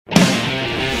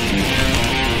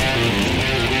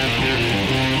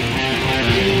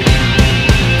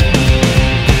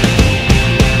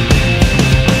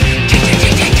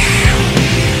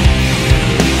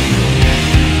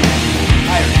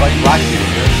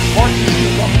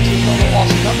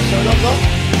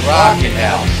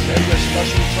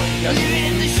special returning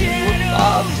guest with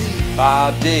Bob Dee.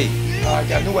 Bob Dee.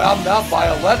 Got a new album out,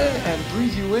 Violetta, and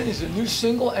Breathe You In is a new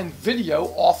single and video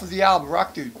off of the album,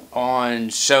 Rock Dude. On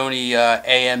Sony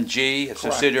AMG, a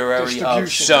subsidiary of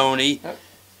Sony.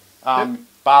 Yep.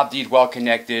 Bob Dee's well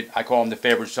connected. I call him the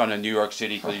favorite son of New York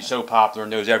City because he's so popular,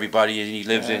 knows everybody, and he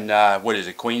lives in, what is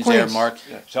it, Queens there, Mark?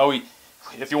 Yeah. So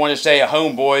if you want to say a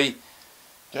homeboy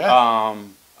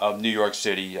of New York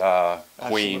City,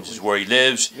 Queens is where he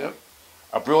lives. Yep.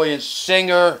 A brilliant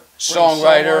singer,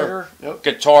 songwriter, Yep.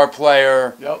 guitar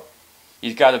player. Yep.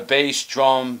 He's got a bass,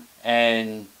 drum,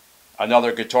 and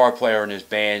another guitar player in his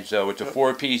band, so it's a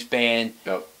four-piece band.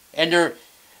 Yep. And they're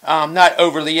not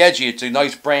overly edgy. It's a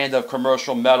nice brand of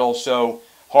commercial metal, so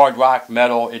hard rock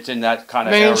metal, it's in that kind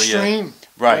of mainstream area.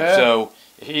 Right, yeah. So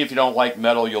if you don't like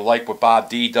metal, you'll like what Bob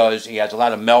Dee does. He has a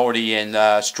lot of melody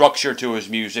and structure to his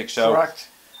music, so correct.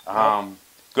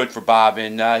 Good for Bob.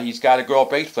 And he's got a girl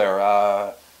bass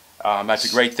player. That's a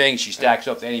great thing. She stacks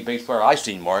up to any bass player I've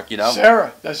seen, Mark, you know.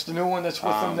 Sarah, that's the new one that's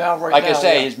with him now, right like now. Like I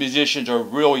say, his musicians are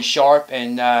really sharp,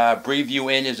 and Breathe You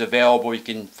In is available. You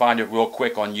can find it real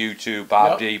quick on YouTube,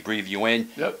 Bob Dee, Breathe You In.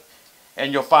 Yep.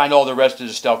 And you'll find all the rest of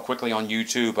the stuff quickly on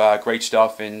YouTube. Great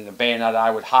stuff, and a band that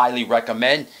I would highly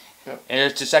recommend. Yep.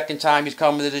 And it's the second time he's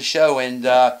coming to the show, and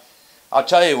I'll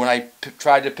tell you, when I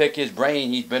tried to pick his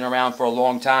brain, he's been around for a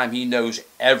long time. He knows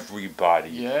everybody.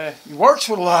 Yeah, he works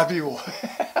with a lot of people.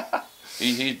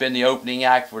 He's been the opening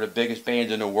act for the biggest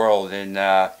band in the world, and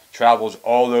travels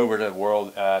all over the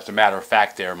world, as a matter of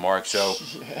fact there, Mark. So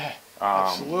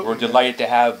absolutely, we're delighted to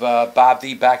have Bob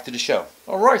Dee back to the show.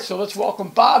 All right, so let's welcome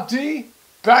Bob Dee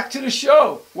back to the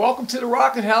show. Welcome to the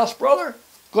Rockin House, brother.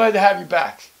 Glad to have you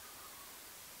back.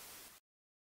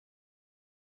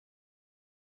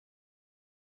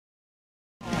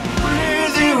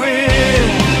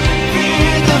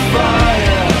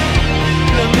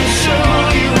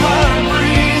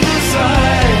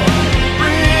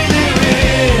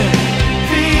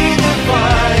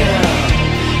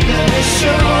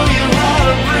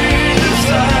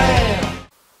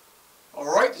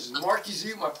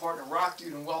 My partner Rock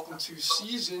Dude, and welcome to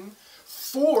season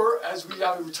 4 as we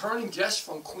have a returning guest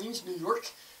from Queens, New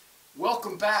York.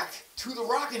 Welcome back to the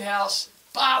Rockin House,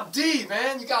 Bob Dee,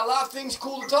 man. You got a lot of things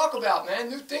cool to talk about, man.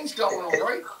 New things going on,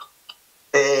 right?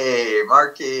 Hey,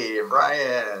 Marky and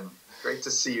Brian. Great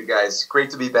to see you guys. Great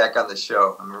to be back on the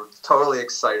show. I'm totally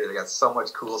excited. I got so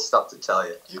much cool stuff to tell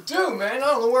you. You do, man. I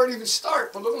don't know where to even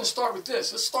start, but we're going to start with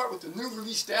this. Let's start with the new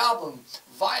released album,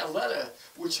 Violetta,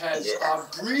 which has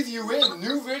Breathe You In,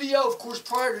 new video. Of course,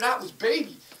 prior to that was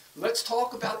Baby. Let's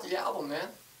talk about the album, man.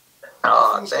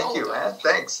 Oh, thank you, man.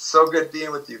 Thanks. So good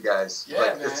being with you guys.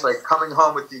 Yeah, man. It's like coming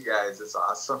home with you guys. It's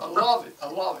awesome. I love it.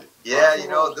 I love it. Yeah, you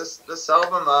know, this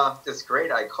album, it's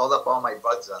great. I called up all my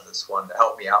buds on this one to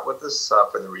help me out with this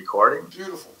for the recording.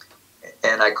 Beautiful.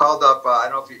 And I called up, I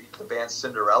don't know if you the band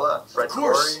Cinderella, Fred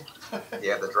Corey.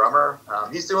 Yeah, the drummer.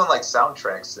 He's doing like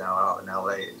soundtracks now out in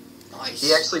L.A. Nice.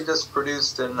 He actually just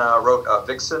produced and wrote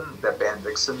Vixen, that band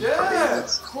Vixen. Yeah,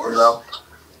 of course. You know?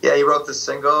 Yeah, he wrote the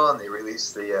single, and they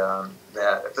released the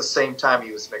that at the same time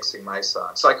he was mixing my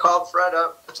song. So I called Fred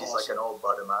up. He's like an old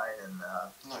bud of mine, and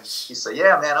he said,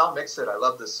 "Yeah, man, I'll mix it. I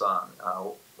love this song.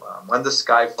 When the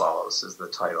Sky Falls is the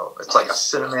title. It's like a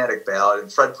cinematic ballad,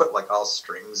 and Fred put like all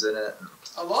strings in it. And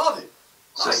I love it.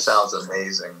 It just sounds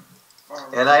amazing."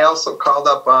 And I also called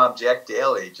up Jack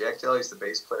Daly. Jack Daly's the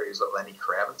bass player. He was with Lenny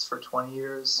Kravitz for 20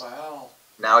 years. Wow.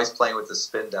 Now he's playing with the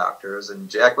Spin Doctors, and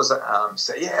Jack was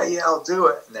said, yeah, I'll do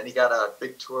it. And then he got a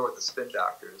big tour with the Spin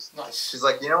Doctors. Nice. She's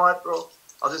like, you know what, bro?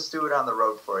 I'll just do it on the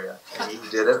road for you. And he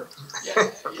did it.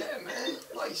 Yeah, man.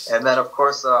 Nice. And then, of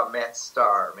course, Matt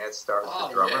Starr. Matt Starr's the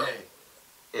drummer.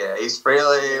 Yeah, he's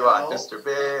really Mr.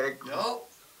 Big.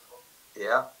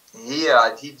 Yep.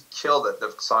 Yeah. He killed it.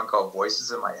 The song called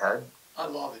Voices in My Head. I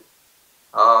love it.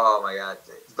 Oh, my God.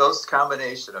 Those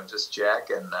combination of just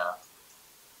Jack and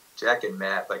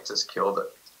Matt like just killed it.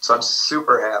 So I'm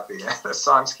super happy. The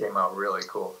songs came out really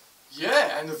cool.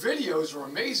 Yeah, and the videos are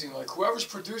amazing. Like whoever's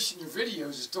producing your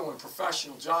videos is doing a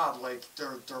professional job. Like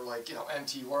they're like, you know,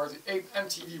 MTV worthy if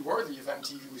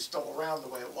MTV was still around the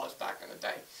way it was back in the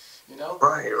day. You know?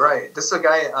 Right. This is a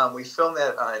guy we filmed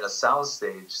that in a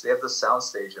soundstage. They have the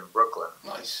soundstage in Brooklyn.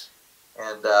 Nice.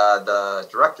 And the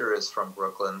director is from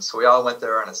Brooklyn, so we all went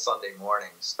there on a Sunday morning.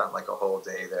 Spent like a whole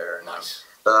day there. And, nice.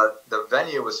 The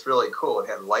venue was really cool. It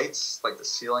had lights, like the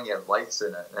ceiling had lights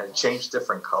in it, and it changed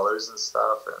different colors and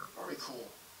stuff. And very cool.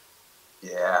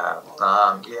 Yeah,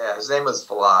 his name was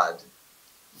Vlad.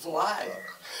 Vlad.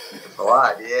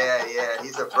 Vlad, yeah,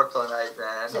 he's a Brooklynite,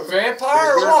 man. A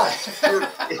vampire or what? Dude,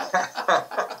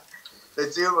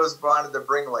 the dude was wanted to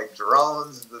bring like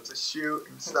drones to shoot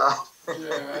and stuff.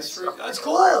 Yeah, that's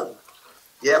cool.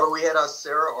 Yeah, but we had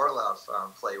Sarah Orloff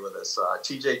play with us.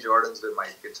 T.J. Jordan's been my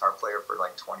guitar player for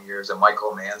like 20 years, and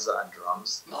Michael Manza on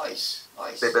drums. Nice.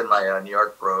 They've been my New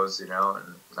York bros, you know.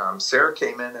 And Sarah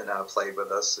came in and played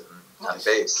with us on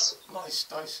bass. Nice.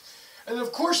 And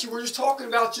of course, you were just talking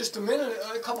about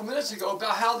a couple minutes ago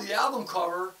about how the album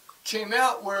cover came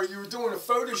out, where you were doing a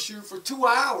photo shoot for 2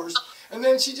 hours, and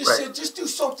then she just said, "Just do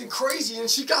something crazy," and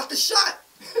she got the shot.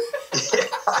 Yeah,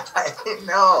 I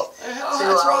know.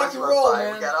 That's rock and roll,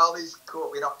 man. We got all these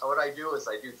cool. What I do is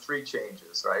I do 3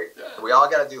 changes, right? Yeah. We all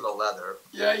got to do the leather.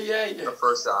 Yeah. The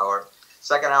first hour.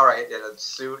 Second hour, I did a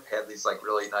suit. Had these like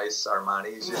really nice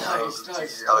Armanis,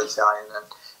 nice. Italian. And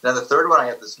then the third one, I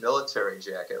had this military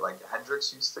jacket, like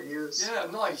Hendrix used to use. Yeah,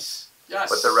 nice. Yes.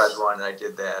 With the red one, and I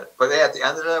did that. But at the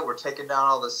end of it, we're taking down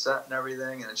all the set and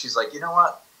everything, and then she's like, "You know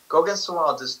what? Go against the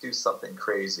wall, just do something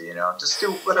crazy, you know. Just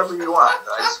do whatever you want." And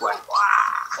I just went,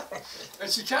 "Wow!"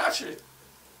 And she captured it.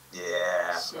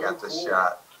 Yeah, got the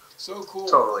shot. So cool.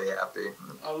 Totally happy.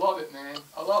 I love it, man.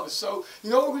 I love it. So,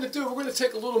 you know what we're going to do? We're going to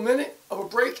take a little minute of a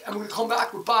break, and we're going to come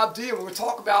back with Bob Dee, and we're going to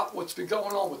talk about what's been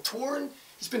going on with touring.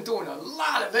 He's been doing a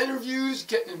lot of interviews,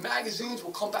 getting in magazines.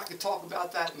 We'll come back and talk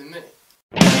about that in a minute.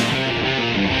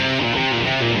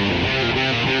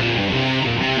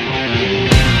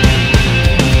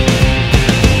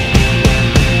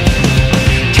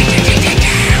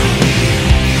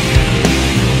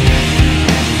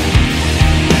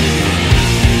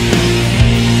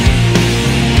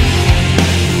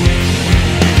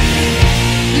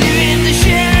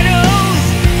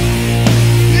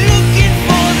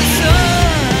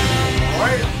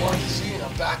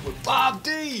 Bob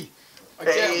Dee.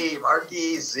 Hey,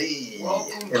 Marky Z.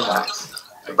 Welcome back.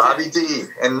 Bobby D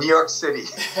in New York City.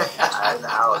 In the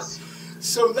house.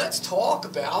 So let's talk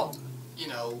about,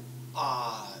 you've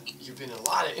been in a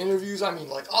lot of interviews. I mean,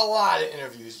 like a lot of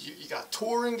interviews. You got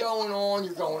touring going on.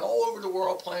 You're going all over the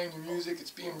world playing your music.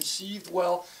 It's being received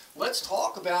well. Let's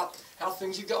talk about how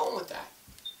things are going with that.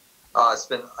 It's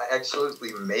been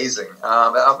absolutely amazing.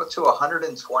 Up to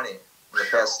 120. In the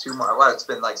past 2 months. Well, it's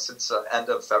been like since the end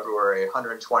of February,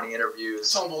 120 interviews.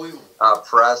 It's unbelievable.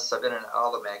 Press. I've been in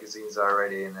all the magazines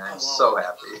already, and I'm so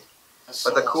happy.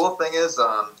 But the cool thing is,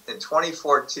 in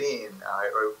 2014,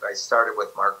 I started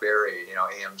with Mark Berry,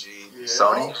 AMG,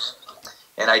 Sony,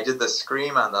 and I did the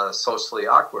Scream on the Socially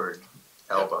Awkward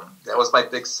album. That was my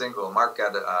big single. Mark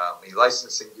got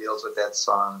licensing deals with that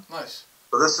song. Nice.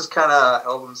 So this is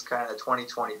album's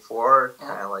 2024,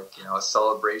 kind of like, a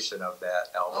celebration of that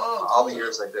album. All the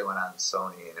years I've been on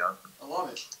Sony, I love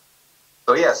it.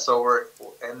 So yeah,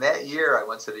 in that year I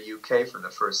went to the UK for the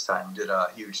first time, did a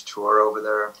huge tour over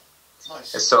there.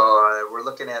 Nice. And so we're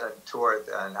looking at a tour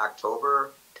in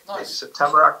October, maybe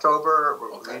September, October.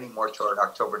 We're leaning more toward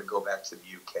October to go back to the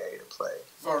UK to play.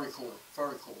 Very cool,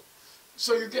 very cool.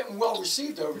 So you're getting well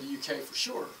received over the UK for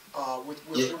sure, with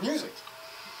your music.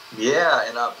 Yeah,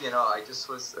 and I just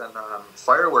was in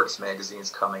Fireworks magazine's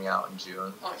coming out in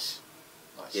June. Nice.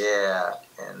 Yeah,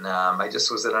 and I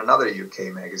just was in another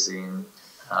UK magazine,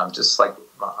 just like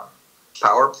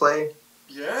Power Play.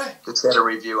 Yeah. Just had a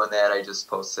review on that. I just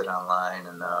posted online,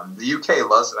 and the UK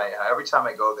loves it. Every time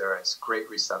I go there, it's great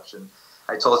reception.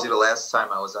 I told you the last time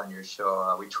I was on your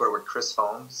show, we toured with Chris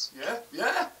Holmes.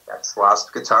 Yeah. That's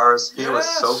Wasp Guitars. He was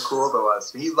so cool to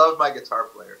us. He loved my guitar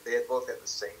player. They both had the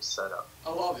same setup. I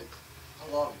love it.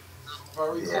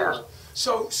 Very cool.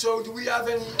 So do we have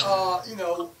any,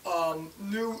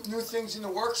 new things in the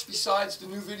works besides the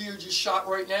new video you just shot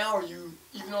right now? Are you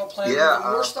even on planning to do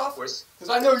more stuff? Because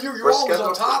I know you're always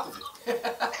on top of it.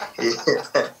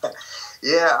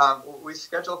 We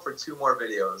scheduled for 2 more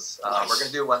videos. Nice. We're going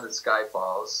to do one that Sky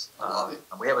Falls.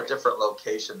 We have a different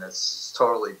location that's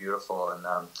totally beautiful.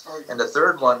 And the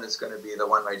third one is going to be the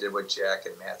one I did with Jack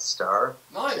and Matt Starr.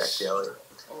 Nice. Jack Daly.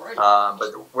 All right.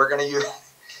 But we're going to use...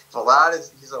 Vlad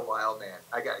he's a wild man.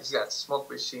 He's got smoke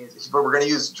machines, but we're going to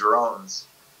use drones.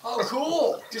 Oh,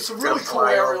 cool. Get some really cool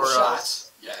aerial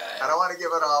shots. Yeah. I don't want to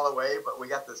give it all away, but we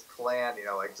got this plan,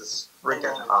 just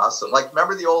freaking awesome. Like,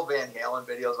 remember the old Van Halen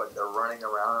videos, like they're running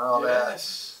around and all that?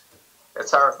 Yes.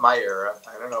 It's my era.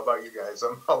 I don't know about you guys.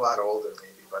 I'm a lot older,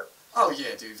 maybe, but... Oh,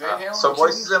 yeah, dude. Van Halen. So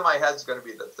Voices in My Head is going to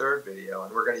be the 3rd video,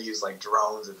 and we're going to use, like,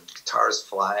 drones and guitars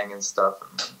flying and stuff.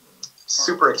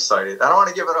 Super excited. I don't want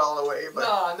to give it all away,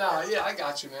 but... No, yeah, I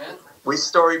got you, man. We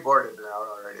storyboarded it out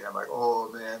already. I'm like, oh,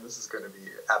 man, this is going to be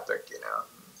epic,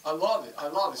 I love it. I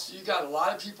love it. So you got a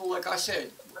lot of people, like I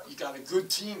said, you got a good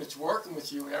team that's working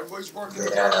with you, and everybody's working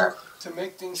together to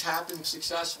make things happen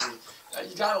successfully.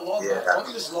 You gotta love that. Don't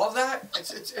you just love that?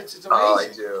 It's amazing. Oh, I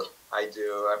do. I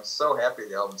do. I'm so happy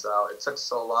the album's out. It took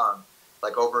so long,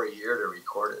 like over a year to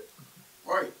record it.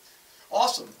 Right.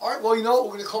 Awesome. All right, well, you know what?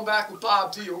 We're going to come back with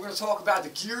Bob Dee. We're going to talk about the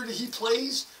gear that he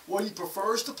plays, what he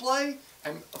prefers to play,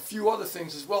 and a few other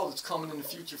things as well that's coming in the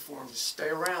future for him. Just stay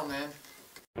around, man.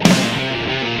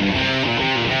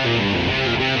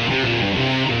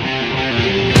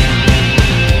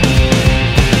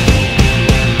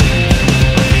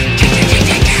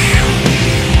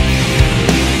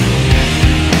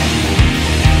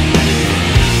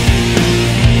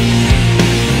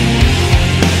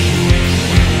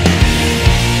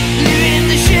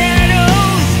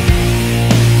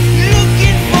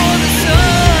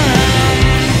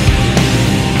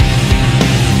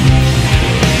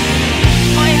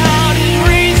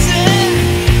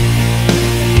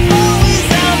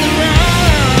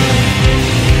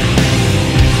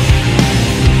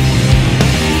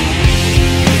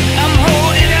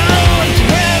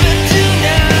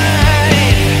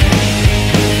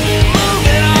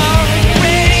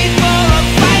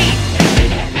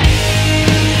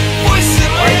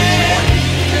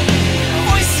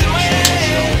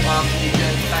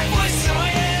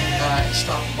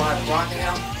 Rockin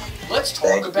House. Let's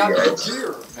talk about your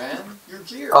gear, man. Your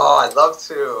gear. Oh, I'd love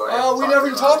to. Well, we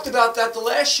never talked about that the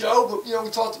last show, but you know we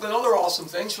talked about other awesome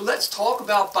things. So let's talk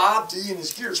about Bob Dee and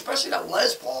his gear, especially that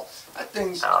Les Paul. That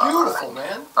thing's beautiful,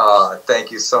 man. Oh,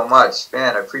 thank you so much,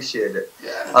 man. I appreciate it.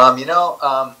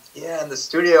 Yeah. Yeah, in the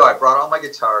studio, I brought all my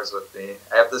guitars with me.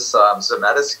 I have this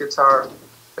Zemetis guitar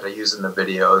that I use in the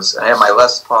videos. And I have my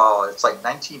Les Paul. It's like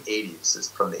 1980s. It's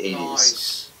from the 80s.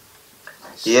 Nice.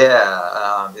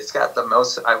 Yeah, it's got the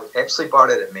most. I actually bought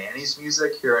it at Manny's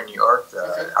Music here in New York,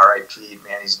 the R.I.P.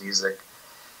 Manny's Music.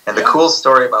 And the cool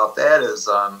story about that is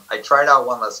I tried out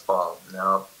one Les Paul.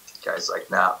 No, the guy's like,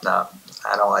 nah,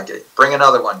 I don't like it. Bring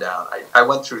another one down. I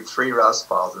went through 3 Les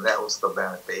Pauls, and that was the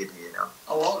baby, you know.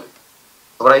 I love it.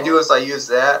 What I do is I use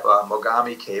that,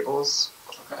 Mogami cables.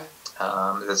 Okay.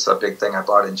 That's a big thing I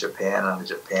bought in Japan on the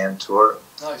Japan tour.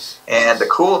 Nice. And the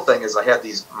cool thing is I have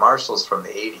these Marshalls from the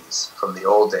 80s, from the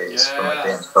old days, from my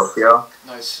band Tokyo.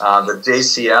 Nice. The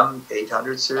JCM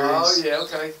 800 series. Oh, yeah,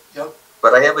 okay. Yep.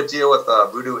 But I have a deal with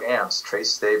Voodoo Amps.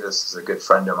 Trace Davis is a good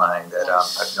friend of mine that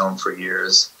I've known for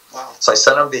years. Wow. So I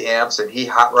sent him the amps, and he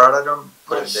hot rodded them,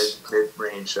 put a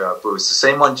mid-range boost. The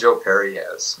same one Joe Perry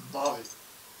has. Love it.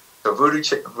 So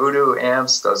Voodoo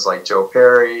Amps does like Joe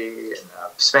Perry,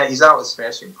 and he's out with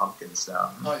Smashing Pumpkins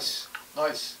now. Nice.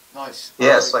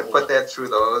 Yeah, so I put that through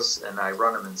those, and I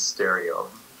run them in stereo.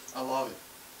 I love it.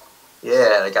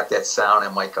 Yeah, I got that sound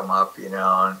and mic them up, you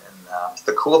know. And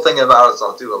the cool thing about it is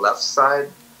I'll do a left side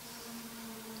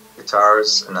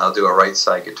guitars, and I'll do a right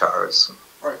side guitars.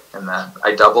 Right. And then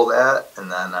I double that,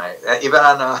 and then even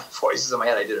on Voices in My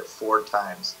Head, I did it 4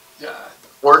 times. Yeah.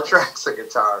 4 tracks of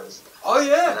guitars. Oh,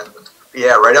 yeah.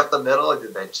 Yeah, right up the middle, I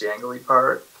did that jangly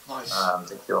part. Nice.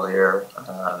 That you'll hear.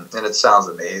 And it sounds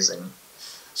amazing.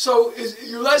 So,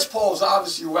 your Les Paul is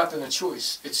obviously your weapon of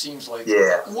choice, it seems like.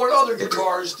 Yeah. What other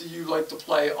guitars do you like to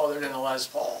play other than a Les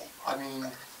Paul? I mean...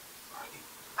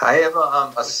 I have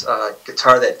a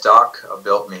guitar that Doc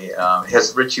built me. It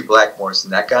has Ritchie Blackmore's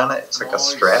neck on it. It's like a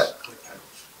Strat.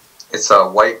 It's a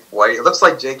white. It looks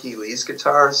like Jakey Lee's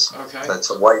guitars. Okay. So it's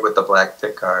a white with the black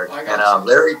pickguard. And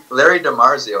Larry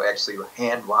DiMarzio actually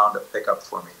hand wound a pickup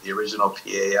for me, the original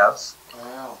PAF.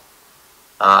 Wow.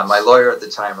 My lawyer at the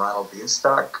time, Ronald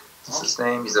Beanstalk, is his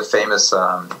name. He's a famous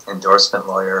endorsement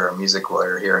lawyer or music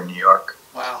lawyer here in New York.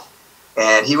 Wow.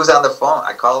 And he was on the phone.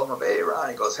 I called him up, hey,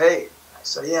 Ron. He goes, hey. I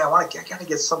said, yeah, I gotta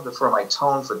get something for my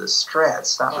tone for this Strat.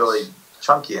 It's not really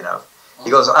chunky enough.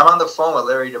 He goes, I'm on the phone with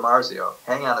Larry DiMarzio.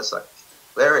 Hang on a sec.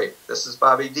 Larry, this is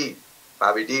Bobby Dee.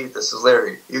 Bobby Dee, this is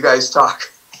Larry. You guys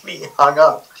talk. And he hung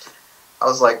up. I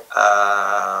was like,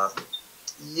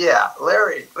 yeah,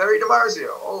 Larry DiMarzio.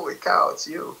 Holy cow, it's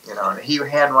you. You know, and he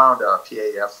hand wound a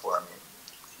PAF for me.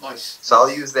 Nice. So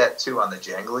I'll use that too on the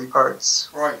jangly parts.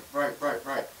 Right.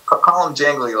 Call them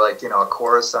jangly, like, you know, a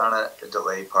chorus on it, a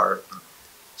delay part.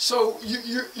 So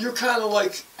you're kind of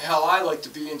like how I like to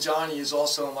be, and Johnny is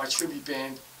also in my tribute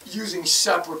band, using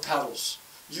separate pedals.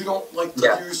 You don't like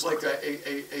to use like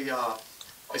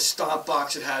a stomp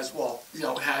box that has, well, you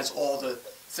know, it has all the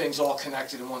things all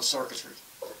connected in one circuitry.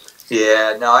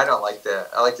 Yeah, no, I don't like that.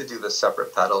 I like to do the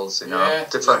separate pedals, you know,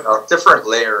 different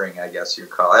layering, I guess you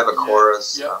call it. I have a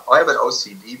chorus. Yeah. I have an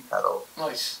OCD pedal.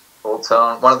 Nice. Full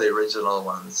tone, one of the original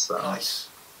ones. Nice.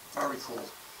 Very cool.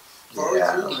 Very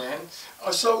cool, man.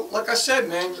 So, like I said,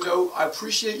 man, you know, I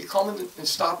appreciate you coming and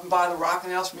stopping by the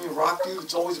Rockin House. Me and Rock Dude,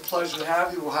 it's always a pleasure to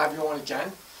have you. We'll have you on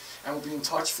again, and we'll be in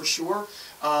touch for sure.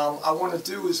 I want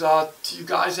to do is, to you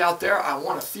guys out there, I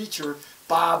want to feature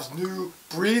Bob's new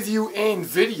Breathe You In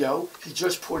video he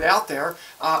just put out there.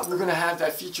 We're going to have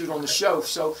that featured on the show,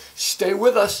 so stay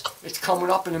with us. It's coming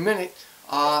up in a minute.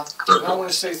 And I want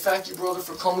to say thank you, brother,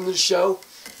 for coming to the show.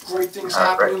 Great things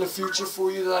happen in the future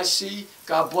for you that I see.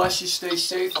 God bless you. Stay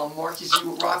safe. I'm Marky Z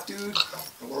with Rock Dude,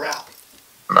 and we're out.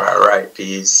 All right.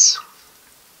 Peace.